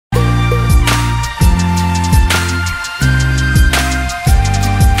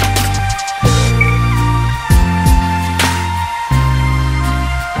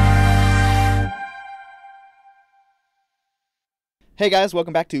Hey guys,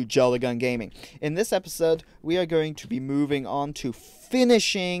 welcome back to Jolly Gun Gaming. In this episode, we are going to be moving on to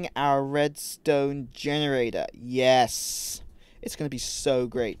finishing our redstone generator. Yes! It's going to be so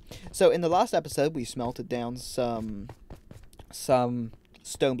great. So in the last episode, we smelted down some stone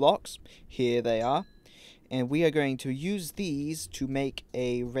blocks. Here they are. And we are going to use these to make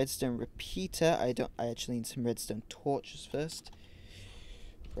a redstone repeater. I actually need some redstone torches first.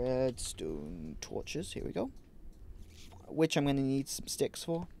 Redstone torches, here we go. Which I'm going to need some sticks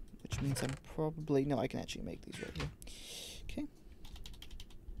for, which means I'm probably... No, I can actually make these right here. Okay.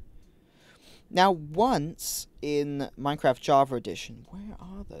 Now, once in Minecraft Java Edition... Where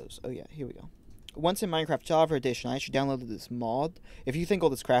are those? Oh, yeah, here we go. Once in Minecraft Java Edition, I actually downloaded this mod. If you think all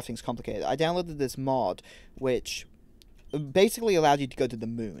this crafting is complicated, I downloaded this mod, which basically allowed you to go to the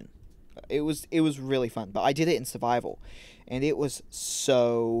moon. It was really fun, but I did it in survival. And it was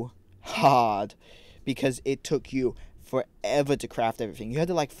so hard, because it took you forever to craft everything. You had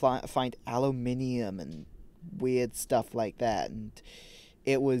to like find aluminium and weird stuff like that, and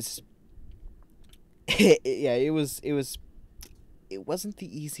it was yeah, it wasn't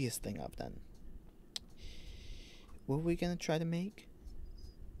the easiest thing I've done. What were we gonna try to make?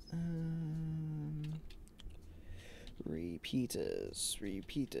 Repeaters.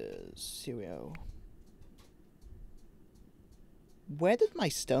 Here we go. Where did my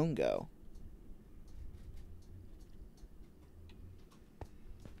stone go?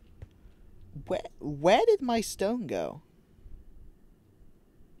 Where did my stone go?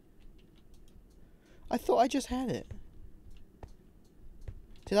 I thought I just had it.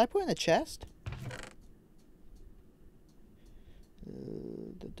 Did I put it in a chest?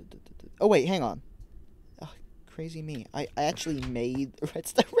 Oh wait, hang on. Oh, crazy me. I actually made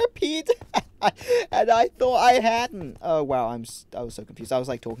redstone repeat, and I thought I hadn't. Oh wow, I was so confused. I was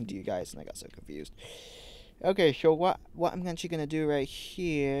like talking to you guys, and I got so confused. Okay, so what I'm actually going to do right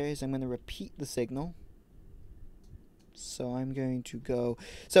here is I'm going to repeat the signal. So I'm going to go...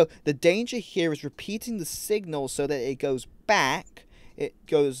 So the danger here is repeating the signal so that it goes back, it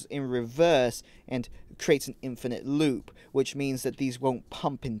goes in reverse, and creates an infinite loop, which means that these won't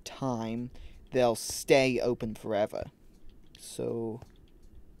pump in time. They'll stay open forever. So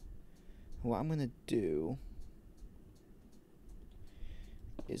what I'm going to do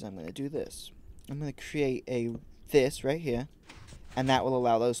is I'm going to do this. I'm going to create this right here, and that will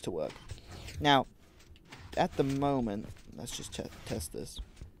allow those to work. Now, at the moment, let's just test this.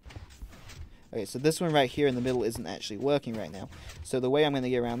 Okay, so this one right here in the middle isn't actually working right now. So the way I'm going to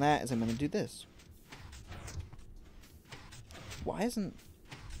get around that is I'm going to do this. Why isn't...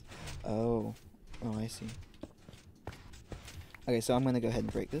 Oh, I see. Okay, so I'm going to go ahead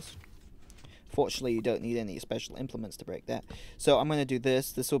and break this. Fortunately, you don't need any special implements to break that. So I'm going to do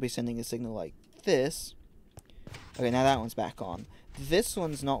this. This will be sending a signal like this. Okay, now that one's back on. This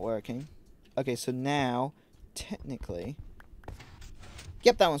one's not working. Okay, so now, technically...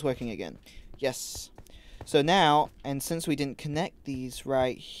 Yep, that one's working again. Yes. So now, and since we didn't connect these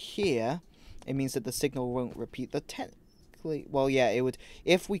right here, it means that the signal won't repeat. The technically... Well, yeah, it would...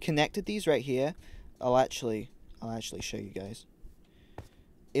 If we connected these right here, I'll actually show you guys.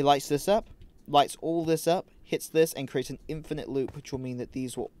 It lights this up, lights all this up, hits this, and creates an infinite loop, which will mean that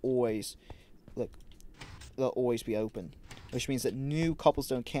these will always... Look, they'll always be open, which means that new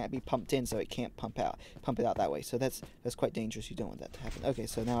cobblestone can't be pumped in, so it can't pump it out that way. So that's quite dangerous. You don't want that to happen. Okay,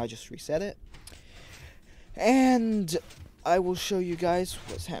 so now I just reset it, and I will show you guys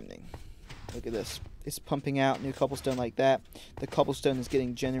what's happening. Look at this. It's pumping out new cobblestone like that. The cobblestone is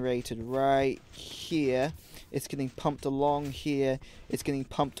getting generated right here. It's getting pumped along here. It's getting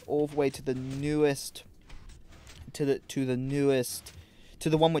pumped all the way to the newest, to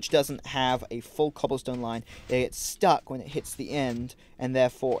the one which doesn't have a full cobblestone line. It gets stuck when it hits the end, and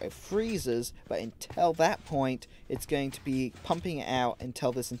therefore it freezes, but until that point, it's going to be pumping it out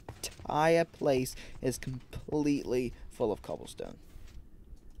until this entire place is completely full of cobblestone.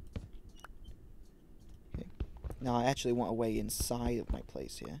 Okay. Now I actually want a way inside of my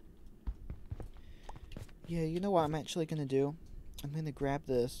place here. Yeah, you know what I'm actually going to do? I'm going to grab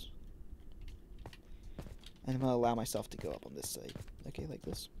this, and I'm going to allow myself to go up on this side. Okay, like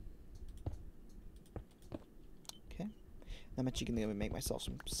this. Okay. I'm actually going to make myself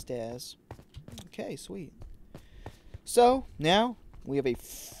some stairs. Okay, sweet. So, now, we have a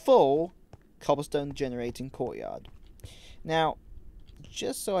full cobblestone generating courtyard. Now,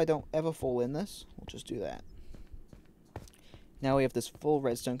 just so I don't ever fall in this, we'll just do that. Now we have this full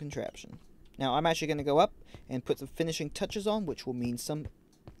redstone contraption. Now, I'm actually going to go up and put the finishing touches on, which will mean some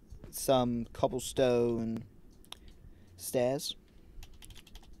cobblestone stairs.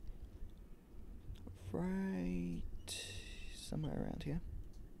 Right somewhere around here.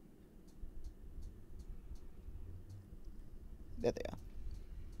 There they are.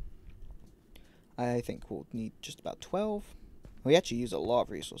 I think we'll need just about 12. We actually use a lot of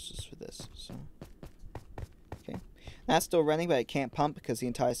resources for this, so... Okay. That's still running, but it can't pump because the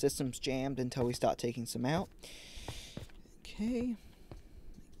entire system's jammed until we start taking some out. Okay.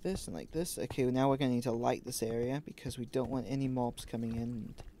 Like this and like this. Okay, well now we're going to need to light this area because we don't want any mobs coming in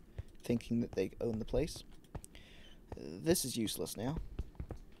and thinking that they own the place. This is useless now.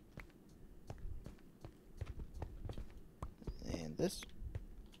 And this.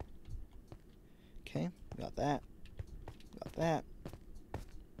 Okay, got that. Got that.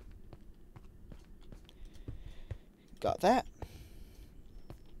 Got that.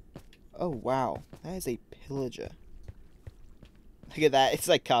 Oh wow, that is a pillager. Look at that, it's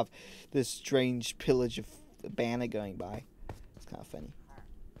like this strange pillage of a banner going by. It's kind of funny.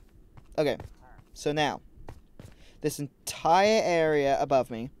 Okay, so now, this entire area above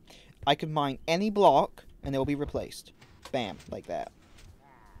me, I can mine any block and it will be replaced. Bam, like that.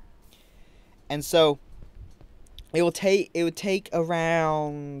 And so it would take a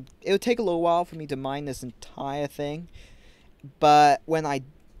little while for me to mine this entire thing, but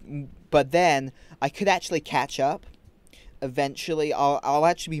then I could actually catch up. Eventually, I'll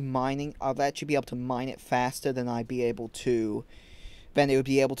actually be able to mine it faster than I'd be able to. Then it would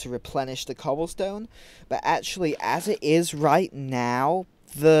be able to replenish the cobblestone. But actually, as it is right now,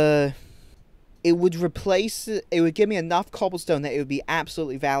 it would give me enough cobblestone that it would be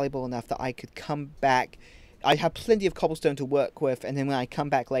absolutely valuable enough that I could come back. I have plenty of cobblestone to work with, and then when I come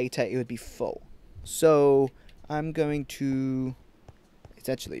back later, it would be full. So, I'm going to... It's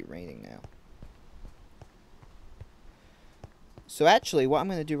actually raining now. So actually, what I'm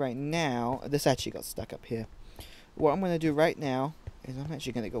going to do right now... This actually got stuck up here. What I'm going to do right now is I'm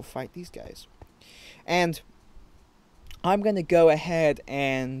actually going to go fight these guys. And I'm going to go ahead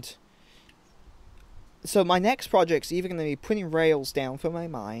and... So my next project's either going to be putting rails down for my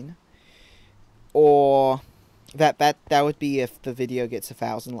mine, or that would be if the video gets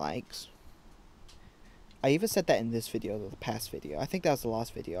 1,000 likes. I even said that in this video, or the past video. I think that was the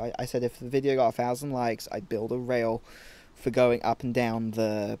last video. I said if the video got 1,000 likes, I'd build a rail for going up and down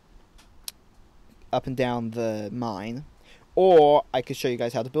the mine, or I could show you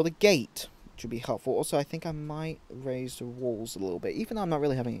guys how to build a gate, which would be helpful. Also, I think I might raise the walls a little bit, even though I'm not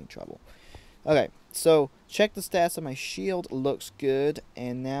really having any trouble. Okay, so check the stats on my shield. Looks good,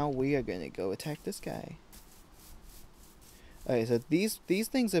 and now we are going to go attack this guy. Okay, so these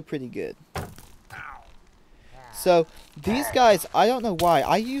things are pretty good. So these guys, I don't know why.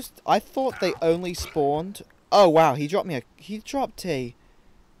 I thought they only spawned. Oh wow, he dropped an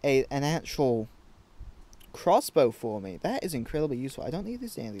actual crossbow for me. That is incredibly useful. I don't need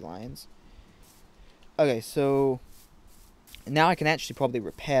these dandelions. Okay, so now I can actually probably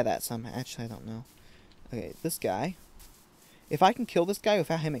repair that somehow. Actually, I don't know. Okay, this guy. If I can kill this guy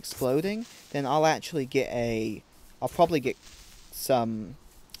without him exploding, then I'll actually I'll probably get some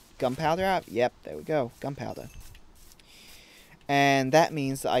gunpowder out. Yep, there we go, gunpowder. And that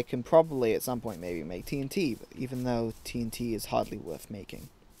means that I can probably at some point maybe make TNT, even though TNT is hardly worth making.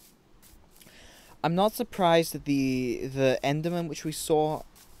 I'm not surprised that the Enderman which we saw,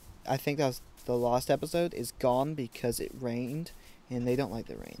 I think that was the last episode, is gone because it rained, and they don't like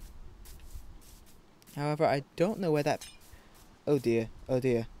the rain. However, I don't know where that... Oh dear,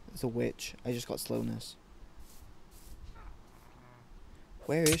 there's a witch. I just got slowness.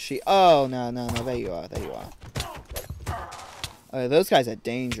 Where is she? Oh, no, there you are. Oh, those guys are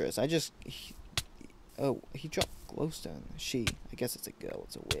dangerous. He dropped glowstone. I guess it's a girl,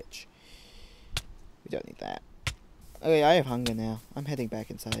 it's a witch. We don't need that. Okay, I have hunger now. I'm heading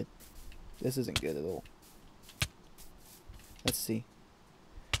back inside. This isn't good at all. Let's see.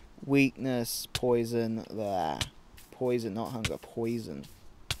 Weakness, poison, blah. Poison, not hunger, poison.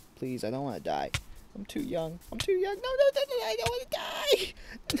 Please, I don't want to die. I'm too young. No, I don't want to die.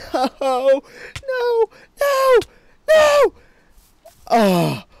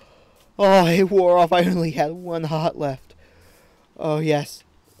 No. Oh, it wore off. I only had one heart left. Oh, yes.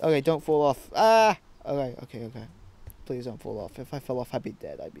 Okay, don't fall off. Ah! Okay. Please don't fall off. If I fell off, I'd be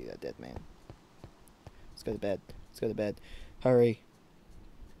dead. I'd be a dead man. Let's go to bed. Hurry.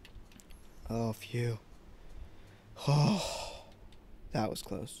 Oh, phew. Oh, that was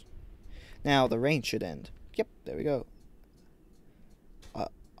close. Now, the rain should end. Yep, there we go.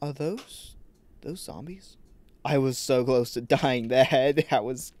 Are those zombies? I was so close to dying there. That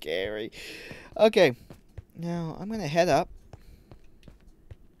was scary. Okay. Now, I'm going to head up.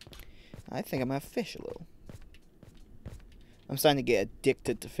 I think I'm going to fish a little. I'm starting to get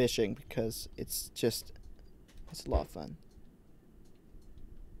addicted to fishing because it's a lot of fun.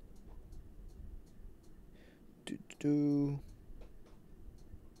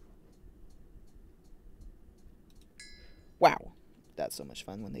 Wow, that's so much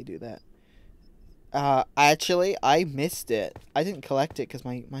fun when they do that. Actually, I missed it. I didn't collect it because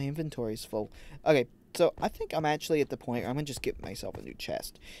my inventory's full. Okay, so I think I'm actually at the point where I'm gonna just get myself a new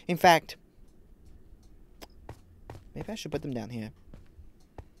chest. In fact, maybe I should put them down here.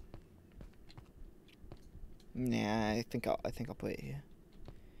 Nah, I think I'll put it here.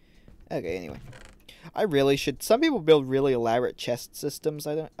 Okay, anyway. I really should. Some people build really elaborate chest systems.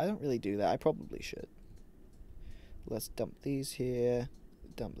 I don't really do that. I probably should. Let's dump these here.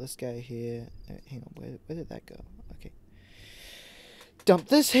 Dump this guy here. Hang on, where did that go? Okay. Dump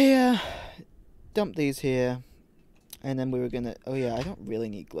this here. Dump these here. And then we were gonna... Oh yeah, I don't really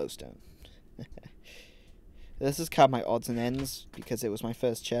need glowstone. This is kind of my odds and ends, because it was my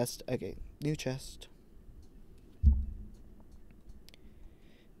first chest. Okay, new chest.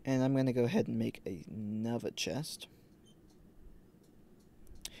 And I'm gonna go ahead and make another chest.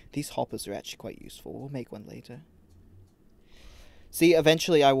 These hoppers are actually quite useful. We'll make one later. See,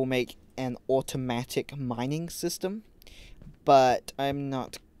 eventually I will make an automatic mining system, but I'm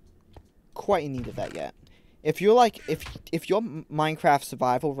not quite in need of that yet. If you're like, if your Minecraft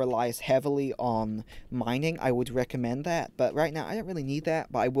survival relies heavily on mining, I would recommend that. But right now, I don't really need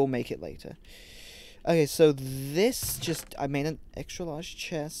that, but I will make it later. Okay, so this I made an extra large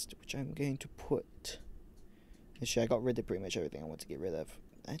chest, which I'm going to put. Actually, I got rid of pretty much everything I want to get rid of.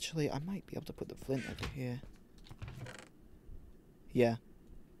 Actually, I might be able to put the flint over here. Yeah.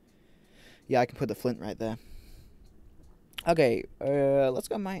 Yeah, I can put the flint right there. Okay, let's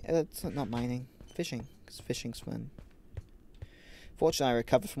go mine. It's not mining. Fishing. Because fishing's fun. Fortunately, I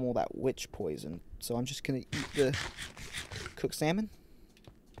recovered from all that witch poison. So I'm just going to eat the cooked salmon.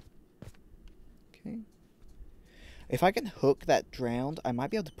 Okay. If I can hook that drowned, I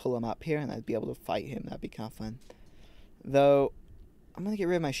might be able to pull him up here and I'd be able to fight him. That'd be kind of fun. Though... I'm going to get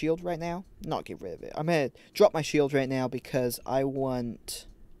rid of my shield right now. Not get rid of it. I'm going to drop my shield right now because I want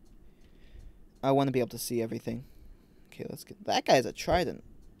to be able to see everything. Okay, let's get... That guy's a trident.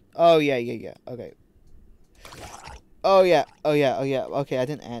 Oh, yeah. Okay. Oh, yeah. Okay, I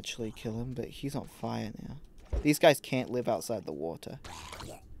didn't actually kill him, but he's on fire now. These guys can't live outside the water.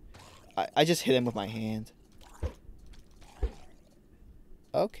 I just hit him with my hand.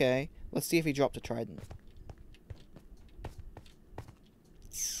 Okay. Let's see if he dropped a trident.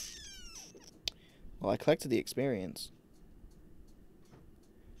 Well, I collected the experience.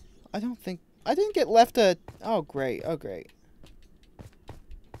 I didn't get left a... Oh, great.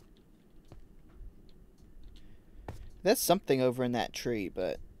 There's something over in that tree,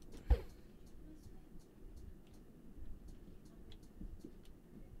 but...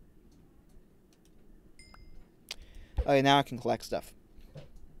 Okay, now I can collect stuff.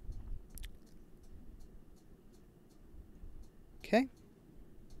 Okay.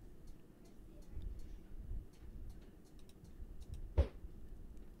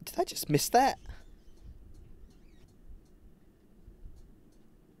 Did I just miss that?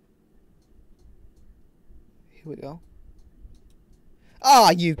 Here we go. Oh,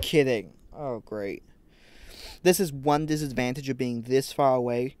 are you kidding? Oh, great. This is one disadvantage of being this far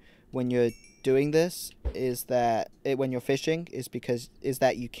away when you're doing this, is that when you're fishing, is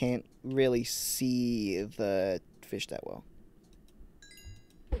that you can't really see the fish that well.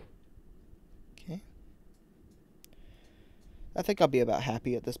 Okay. I think I'll be about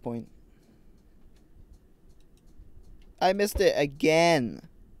happy at this point. I missed it again.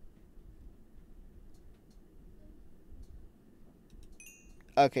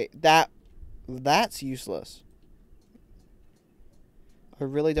 Okay, that's useless. I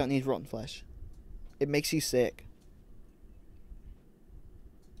really don't need rotten flesh. It makes you sick.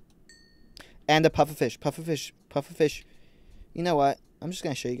 And a pufferfish. Pufferfish. You know what? I'm just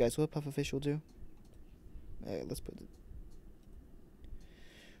going to show you guys what a pufferfish will do. Alright, let's put it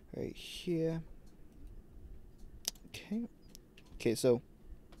right here. Okay. Okay, so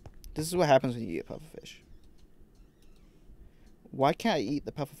this is what happens when you eat a pufferfish. Why can't I eat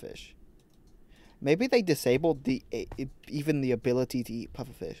the pufferfish? Maybe they disabled even the ability to eat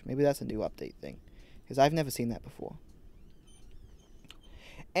pufferfish. Maybe that's a new update thing, because I've never seen that before.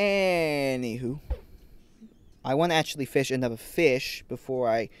 Anywho, I want to actually fish another fish before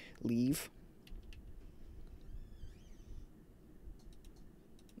I leave.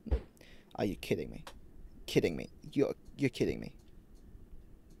 Are you kidding me? Kidding me? You're kidding me.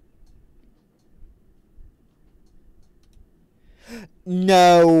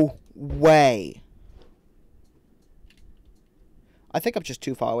 No way. I think I'm just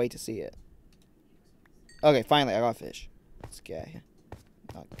too far away to see it. Okay, finally I got a fish. Let's get out of here.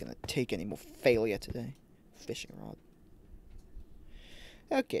 Not gonna take any more failure today. fishing rod.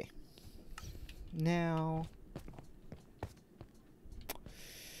 Okay. Now,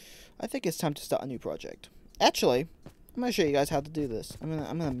 I think it's time to start a new project. Actually, I'm gonna show you guys how to do this. I'm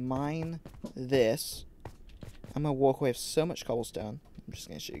gonna mine this. I'm gonna walk away with so much cobblestone. I'm just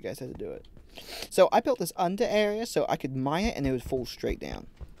gonna show you guys how to do it. So I built this under area so I could mine it and it would fall straight down.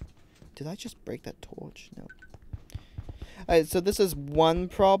 Did I just break that torch? No. Alright, so this is one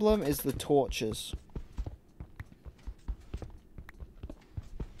problem, is the torches.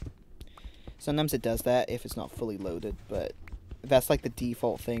 Sometimes it does that if it's not fully loaded, but that's like the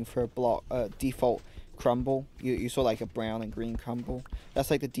default thing for a block, default crumble. You saw like a brown and green crumble.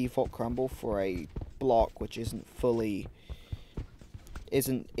 That's like the default crumble for a block which isn't fully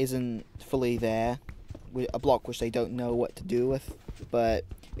there. A block which they don't know what to do with, but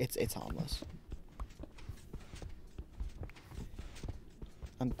it's harmless.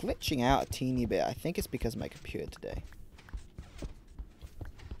 I'm glitching out a teeny bit. I think it's because of my computer today.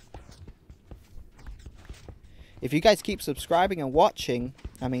 If you guys keep subscribing and watching,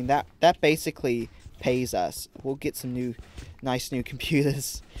 I mean, that basically pays us. We'll get some nice new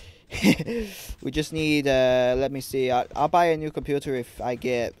computers. We just need, let me see, I'll buy a new computer if I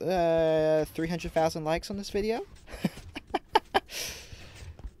get 300,000 likes on this video.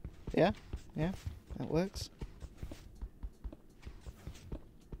 Yeah, that works.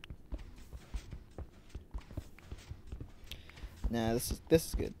 Nah, this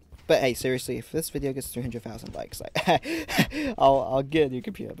is good. But hey, seriously, if this video gets 300,000 likes, like, I'll get a new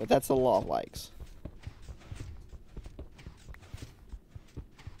computer. But that's a lot of likes.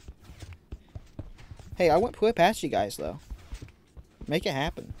 Hey, I went way past you guys though. Make it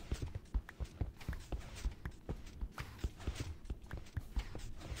happen.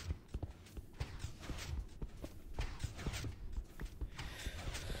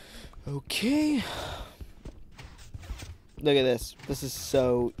 Okay. Look at this. This is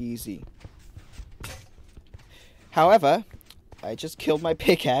so easy. However, I just killed my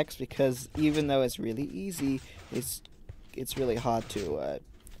pickaxe because even though it's really easy, it's really hard to...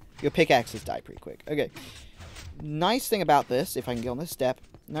 your pickaxes die pretty quick. Okay. Nice thing about this, if I can get on this step,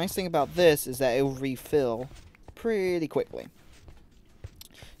 nice thing about this is that it will refill pretty quickly.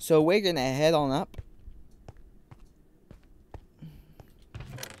 So we're going to head on up.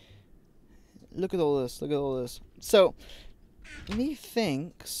 Look at all this. Look at all this. So...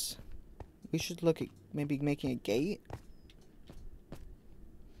 methinks we should look at maybe making a gate.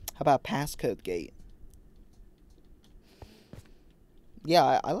 How about a passcode gate?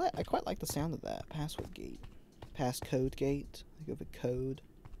 Yeah, I quite like the sound of that. Password gate. Passcode gate. I go with code.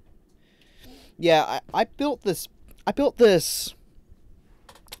 Yeah, I built this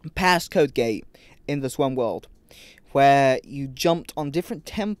passcode gate in this one world where you jumped on different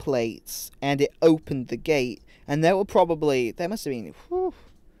templates and it opened the gate. And there must have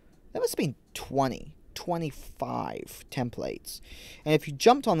been 20, 25 templates. And if you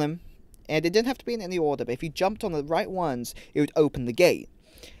jumped on them, and it didn't have to be in any order, but if you jumped on the right ones, it would open the gate.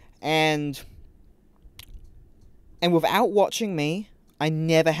 And without watching me, I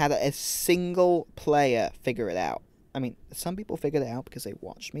never had a single player figure it out. I mean, some people figured it out because they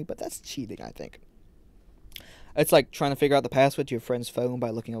watched me, but that's cheating, I think. It's like trying to figure out the password to your friend's phone by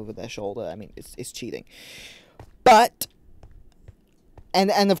looking over their shoulder. I mean, it's cheating. But,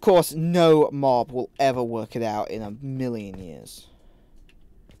 and of course, no mob will ever work it out in a million years.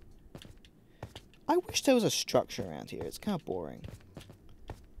 I wish there was a structure around here. It's kind of boring.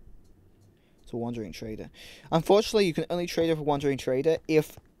 It's a wandering trader. Unfortunately, you can only trade with a wandering trader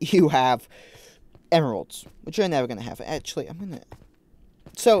if you have emeralds, which you're never going to have. Actually,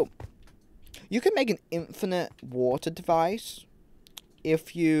 so, you can make an infinite water device.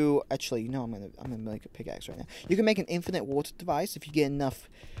 If you actually I'm gonna make a pickaxe right now. You can make an infinite water device if you get enough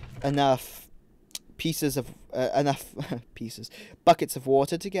pieces of buckets of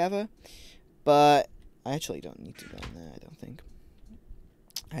water together. But I actually don't need to go in there. I don't think.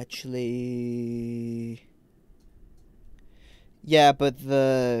 Actually, yeah, but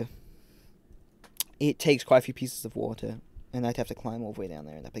it takes quite a few pieces of water, and I'd have to climb all the way down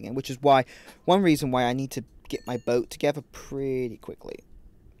there and up again. Which is one reason why I need to get my boat together pretty quickly.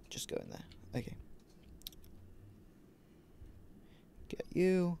 Just go in there. Okay. Got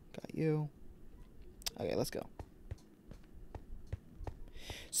you. Okay, let's go.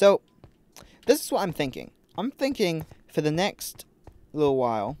 So, this is what I'm thinking. I'm thinking for the next little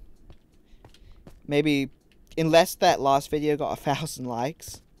while, maybe, unless that last video got 1,000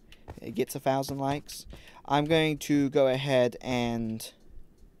 likes, it gets 1,000 likes, I'm going to go ahead and,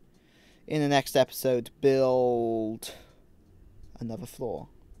 in the next episode, build another floor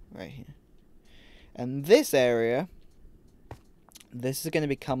right here. And this area, this is going to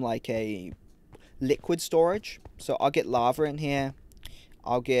become like a liquid storage. So I'll get lava in here,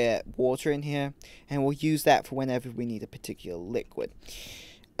 I'll get water in here, and we'll use that for whenever we need a particular liquid.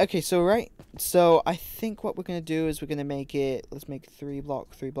 Okay, so I think what we're going to do is we're going to make it, let's make 3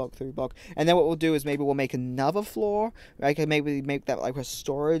 block, 3 block, 3 block, and then what we'll do is maybe we'll make another floor, right? Maybe make that like a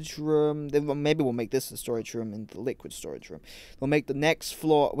storage room, then maybe we'll make this the storage room and the liquid storage room. We'll make the next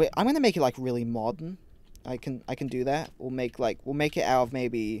floor, wait, I'm going to make it like really modern. I can do that. We'll make it out of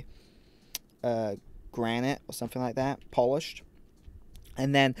maybe granite or something like that, polished.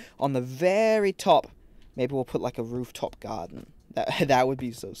 And then on the very top, maybe we'll put like a rooftop garden. That would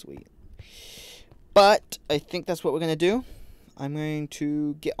be so sweet. But I think that's what we're going to do. I'm going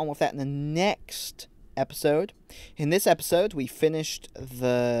to get on with that in the next episode. In this episode, we finished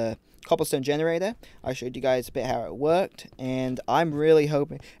the cobblestone generator. I showed you guys a bit how it worked, and I'm really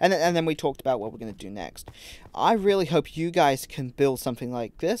hoping, and then we talked about what we're going to do next. I really hope you guys can build something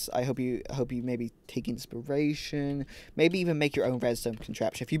like this. I hope you maybe take inspiration, maybe even make your own redstone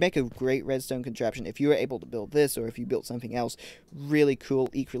contraption. If you make a great redstone contraption, if you were able to build this, or if you built something else really cool,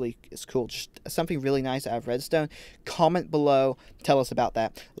 equally as cool, just something really nice out of redstone, comment below, tell us about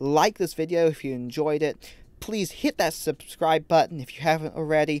that. Like this video if you enjoyed it. Please hit that subscribe button if you haven't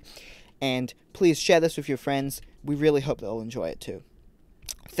already, and please share this with your friends. We really hope they'll enjoy it too.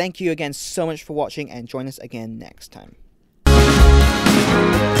 Thank you again so much for watching, and join us again next time.